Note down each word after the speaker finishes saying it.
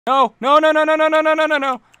No, no, no, no, no, no, no, no, no, no,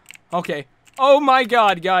 no. Okay. Oh my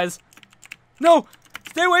god, guys. No!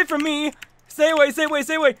 Stay away from me! Stay away, stay away,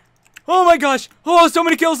 stay away! Oh my gosh! Oh, so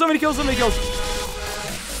many kills, so many kills, so many kills!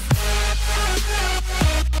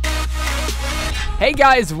 Hey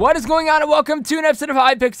guys, what is going on and welcome to an episode of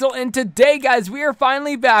Hypixel, and today guys, we are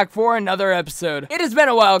finally back for another episode. It has been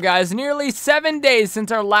a while guys, nearly 7 days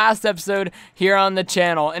since our last episode here on the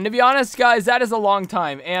channel, and to be honest guys, that is a long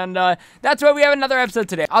time, and that's why we have another episode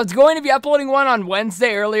today. I was going to be uploading one on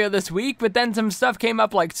Wednesday earlier this week, but then some stuff came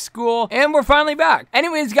up like school, and we're finally back.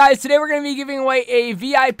 Anyways guys, today we're going to be giving away a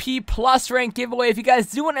VIP Plus rank giveaway. If you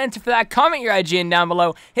guys do want to enter for that, comment your IGN down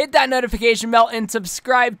below, hit that notification bell, and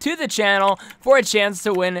subscribe to the channel for a chance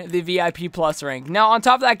to win the VIP Plus rank. Now, on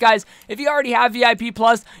top of that, guys, if you already have VIP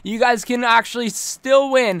Plus, you guys can actually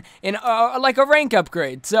still win in like a rank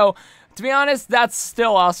upgrade. So, to be honest, that's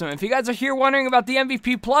still awesome. If you guys are here wondering about the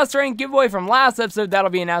MVP Plus rank giveaway from last episode,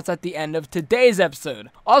 that'll be announced at the end of today's episode.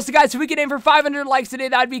 Also, guys, if we get in for 500 likes today,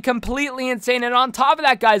 that'd be completely insane. And on top of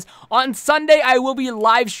that, guys, on Sunday, I will be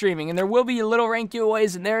live streaming, and there will be little rank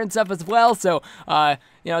giveaways in there and stuff as well. So,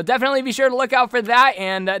 you know, definitely be sure to look out for that,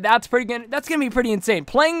 and that's gonna be pretty insane.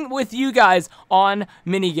 Playing with you guys on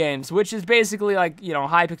mini games, which is basically like, you know,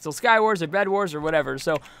 Hypixel Sky Wars or Bed Wars or whatever.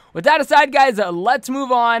 So with that aside, guys, let's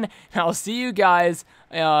move on, and I'll see you guys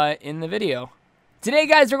in the video. Today,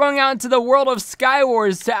 guys, we're going out into the world of Sky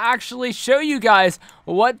Wars to actually show you guys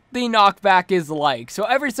what the knockback is like. So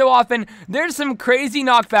every so often, there's some crazy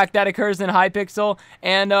knockback that occurs in Hypixel,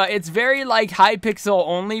 and it's very like Hypixel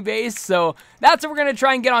only based, so that's what we're going to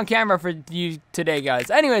try and get on camera for you today,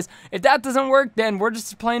 guys. Anyways, if that doesn't work, then we're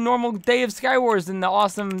just playing normal day of Sky Wars in the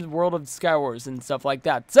awesome world of Sky Wars and stuff like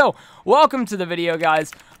that. So, welcome to the video,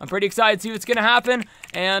 guys. I'm pretty excited to see what's going to happen,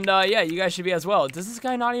 and yeah, you guys should be as well. Does this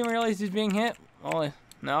guy not even realize he's being hit? Oh,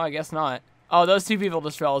 no, I guess not. Oh, those two people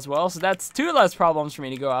just fell as well, so that's 2 less problems for me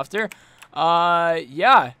to go after.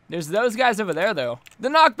 Yeah, there's those guys over there, though. The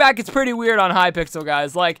knockback is pretty weird on Hypixel,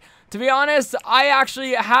 guys. Like, to be honest, I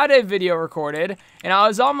actually had a video recorded, and I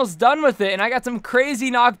was almost done with it, and I got some crazy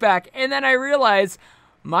knockback, and then I realized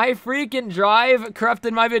my freaking drive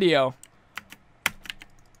corrupted my video.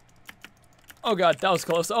 Oh god, that was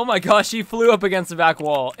close. Oh my gosh, he flew up against the back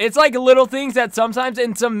wall. It's like little things that sometimes,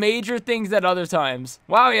 and some major things at other times.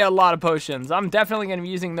 Wow, he had a lot of potions. I'm definitely going to be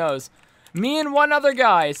using those. Me and one other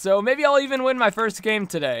guy, so maybe I'll even win my first game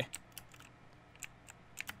today.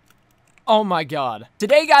 Oh my god.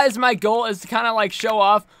 Today, guys, my goal is to kind of like show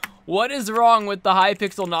off what is wrong with the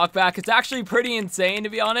Hypixel knockback. It's actually pretty insane,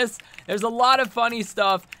 to be honest. There's a lot of funny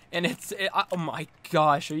stuff, and oh my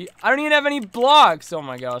gosh. I don't even have any blocks. Oh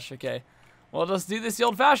my gosh, okay. Well, let's do this the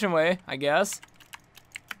old-fashioned way, I guess.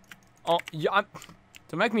 Oh, yeah,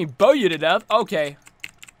 to make me bow you to death. Okay.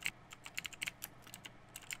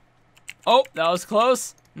 Oh, that was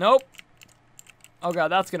close. Nope. Oh, God,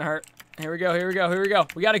 that's gonna hurt. Here we go, here we go, here we go.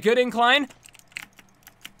 We got a good incline.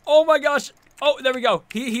 Oh, my gosh. Oh, there we go.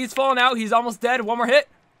 He's falling out. He's almost dead. One more hit.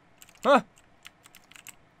 Huh.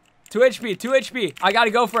 2 HP, 2 HP. I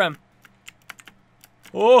gotta go for him.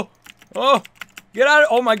 Oh, oh. Get out of,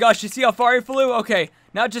 oh my gosh, you see how far he flew? Okay,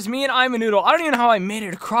 now just me and I'm a noodle. I don't even know how I made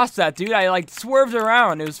it across that, dude. I like swerved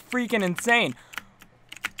around. It was freaking insane.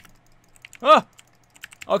 Oh,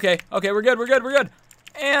 okay, okay, we're good, we're good, we're good.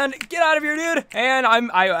 And get out of here, dude. And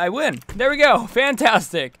I win. There we go,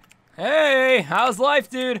 fantastic. Hey, how's life,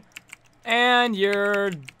 dude? And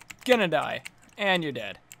you're gonna die. And you're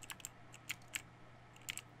dead.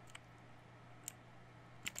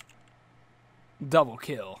 Double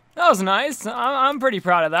kill. That was nice. I'm pretty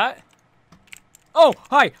proud of that. Oh,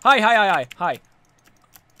 hi. Hi.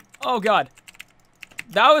 Oh, God.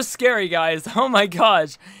 That was scary, guys. Oh, my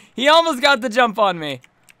gosh. He almost got the jump on me.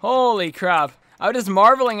 Holy crap. I was just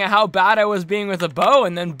marveling at how bad I was being with a bow,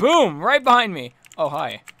 and then boom, right behind me. Oh,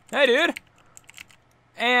 hi. Hey, dude.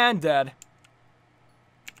 And dead.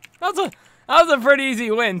 That was a pretty easy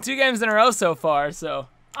win. 2 games in a row so far, so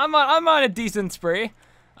I'm on a decent spree.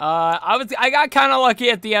 I got kind of lucky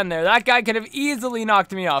at the end there. That guy could have easily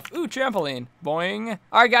knocked me off. Ooh, trampoline. Boing.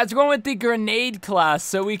 Alright, guys, we're going with the grenade class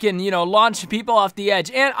so we can, you know, launch people off the edge.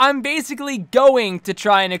 And I'm basically going to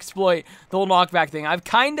try and exploit the whole knockback thing. I've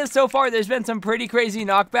kind of, so far, there's been some pretty crazy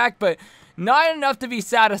knockback, but not enough to be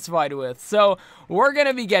satisfied with. So, we're going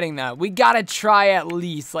to be getting that. We got to try at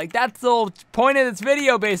least. Like, that's the whole point of this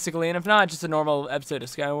video, basically. And if not, just a normal episode of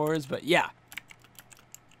Sky Wars, but yeah.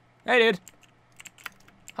 Hey, dude.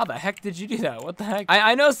 How the heck did you do that? What the heck?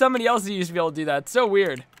 I know somebody else used to be able to do that. It's so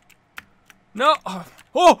weird. No.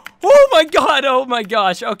 Oh my god. Oh my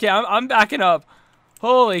gosh. Okay, I'm backing up.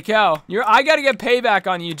 Holy cow. I gotta get payback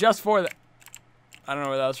on you just for that.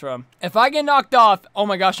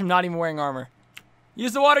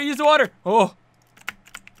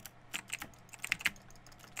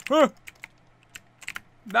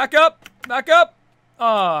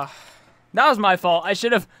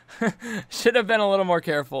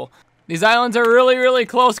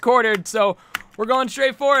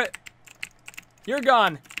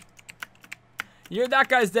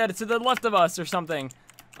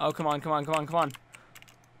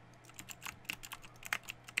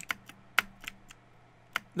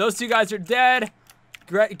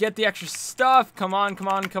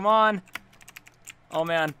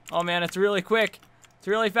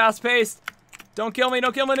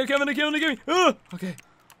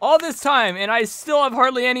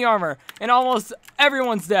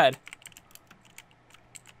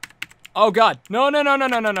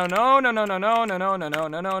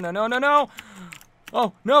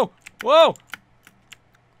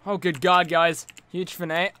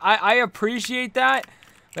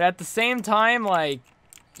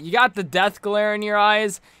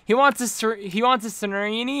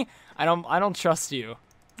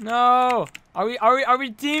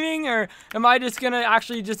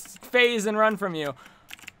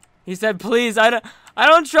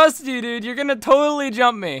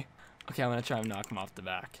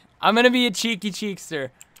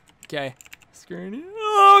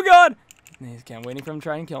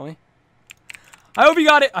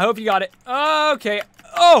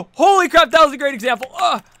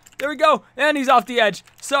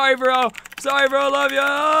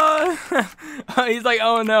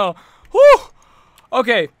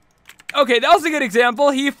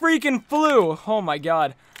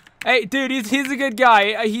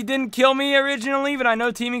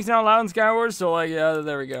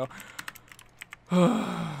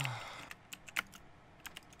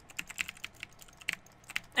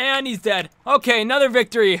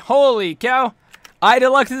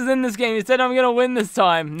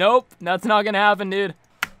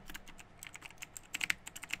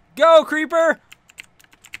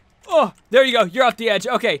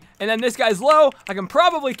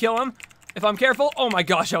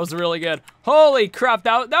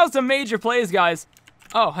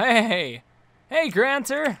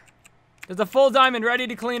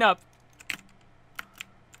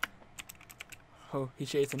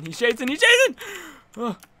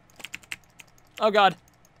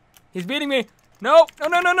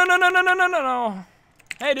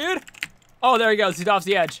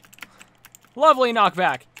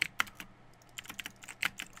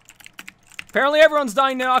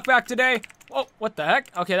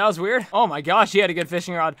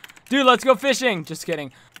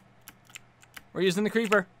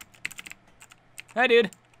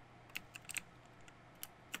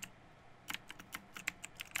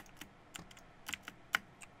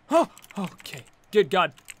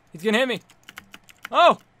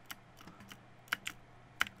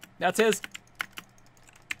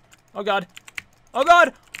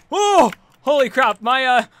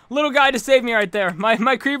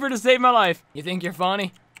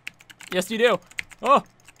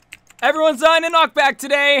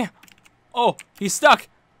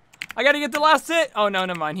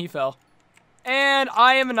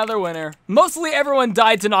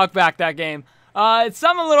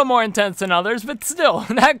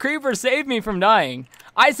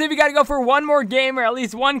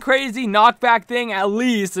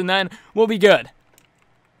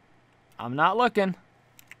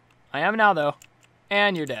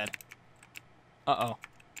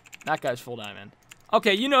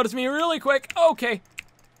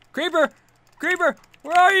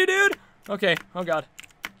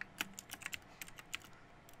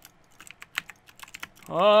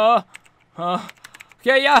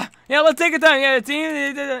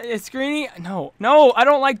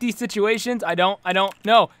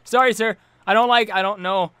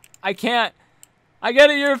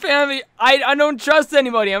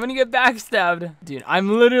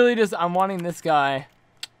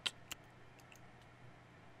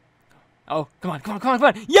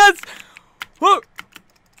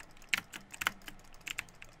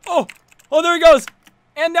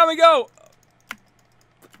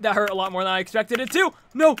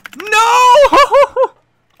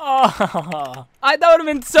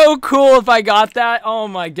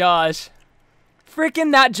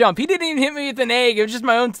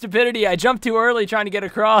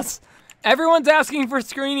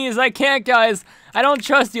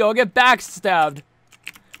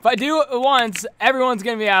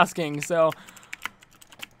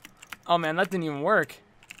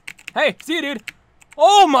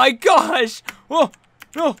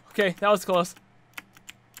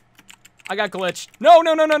 I got glitched. No,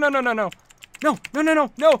 no, no, no, no, no, no, no. No, no, no,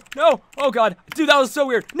 no, no, no. Oh, God. Dude, that was so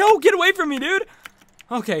weird. No, get away from me, dude.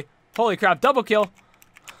 Okay. Holy crap. Double kill.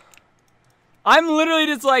 I'm literally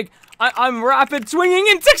just like, I'm rapid swinging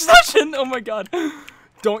in succession. Oh, my God.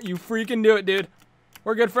 Don't you freaking do it, dude.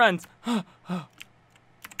 We're good friends.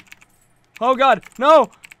 Oh, God. No.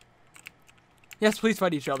 Yes, please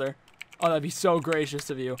fight each other. Oh, that'd be so gracious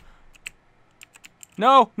of you.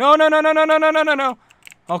 No, no, no, no, no, no, no, no, no, no, no.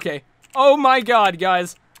 Okay. Oh, my God,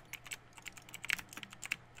 guys.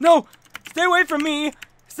 No! Stay away from me!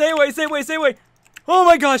 Stay away, stay away, stay away! Oh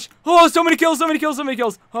my gosh! Oh, so many kills, so many kills, so many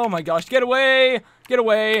kills! Oh my gosh, get away! Get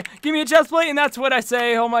away! Give me a chest plate and that's what I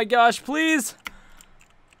say! Oh my gosh, please!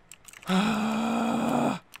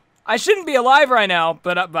 I shouldn't be alive right now,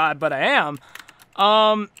 but I am.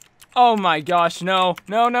 Oh my gosh, no.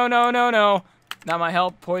 No, no, no, no, no. Not my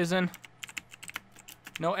help, poison.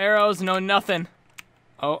 No arrows, no nothing.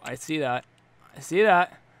 Oh, I see that. I see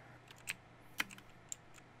that.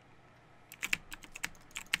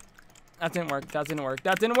 That didn't work. That didn't work.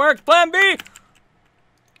 That didn't work. Plan B!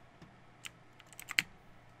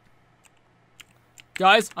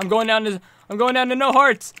 Guys, I'm going down to no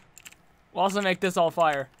hearts. We'll also make this all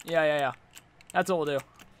fire. Yeah, yeah, yeah. That's what we'll do.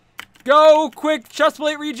 Go! Quick! Chest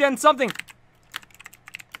plate regen, something!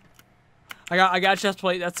 I got chest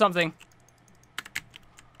plate, that's something.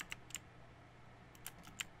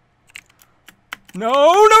 No,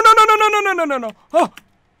 no, no, no, no, no, no, no, no, no.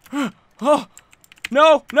 Oh! Oh!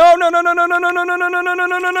 No, no, no, no, no, no, no, no, no, no, no, no, no, no,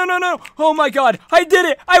 no, no, no, no, no. Oh my God, I did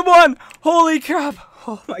it. I won. Holy crap.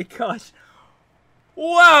 Oh my gosh.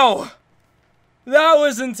 Wow. That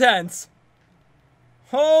was intense.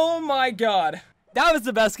 Oh my God. That was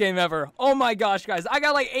the best game ever. Oh my gosh, guys. I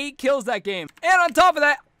got like 8 kills that game. And on top of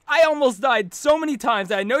that, I almost died so many times.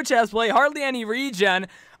 I had no chest plate, hardly any regen.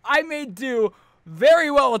 I made do very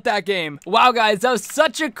well with that game. Wow, guys, that was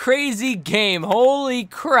such a crazy game. Holy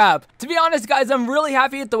crap. To be honest, guys, I'm really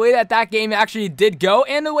happy with the way that game actually did go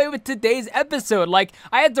and the way with today's episode. Like,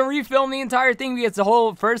 I had to refilm the entire thing because the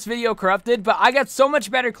whole first video corrupted, but I got so much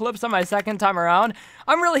better clips on my second time around.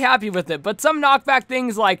 I'm really happy with it, but some knockback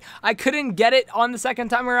things, like, I couldn't get it on the second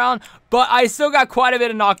time around, but I still got quite a bit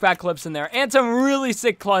of knockback clips in there, and some really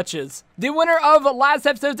sick clutches. The winner of last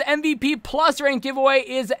episode's MVP Plus rank giveaway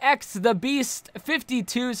is X the Beast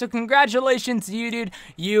 52, so congratulations to you, dude.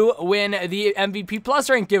 You win the MVP Plus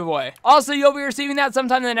rank giveaway. Also, you'll be receiving that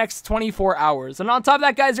sometime in the next 24 hours. And on top of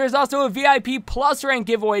that, guys, there's also a VIP Plus rank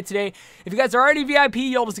giveaway today. If you guys are already VIP,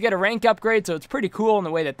 you'll just get a rank upgrade, so it's pretty cool in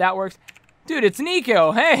the way that works. Dude, it's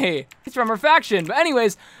Nico. Hey, he's from our faction. But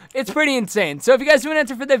anyways, it's pretty insane. So if you guys do want to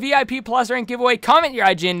enter for the VIP Plus rank giveaway, comment your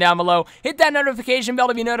IGN down below. Hit that notification bell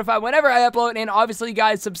to be notified whenever I upload. And obviously,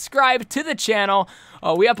 guys, subscribe to the channel.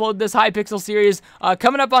 We upload this Hypixel series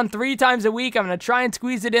coming up on 3 times a week. I'm going to try and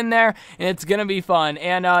squeeze it in there, and it's going to be fun.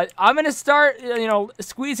 And I'm going to start,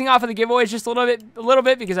 squeezing off of the giveaways just a little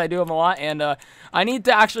bit because I do them a lot, and I need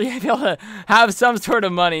to actually be able to have some sort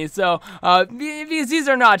of money. So because these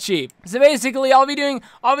are not cheap. So basically, I'll be doing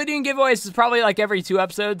giveaways probably like every 2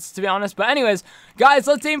 episodes, to be honest. But anyways, guys,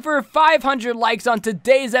 let's aim for 500 likes on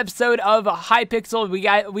today's episode of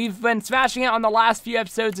Hypixel. We've been smashing it on the last few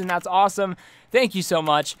episodes, and that's awesome. Thank you so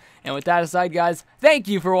much. And with that aside, guys, thank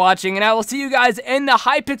you for watching, and I will see you guys in the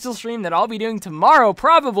Hypixel stream that I'll be doing tomorrow,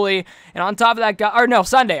 probably. And on top of that,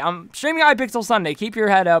 Sunday. I'm streaming Hypixel Sunday. Keep your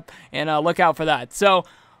head up and look out for that. So,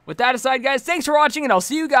 with that aside, guys, thanks for watching, and I'll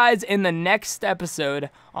see you guys in the next episode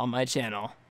on my channel.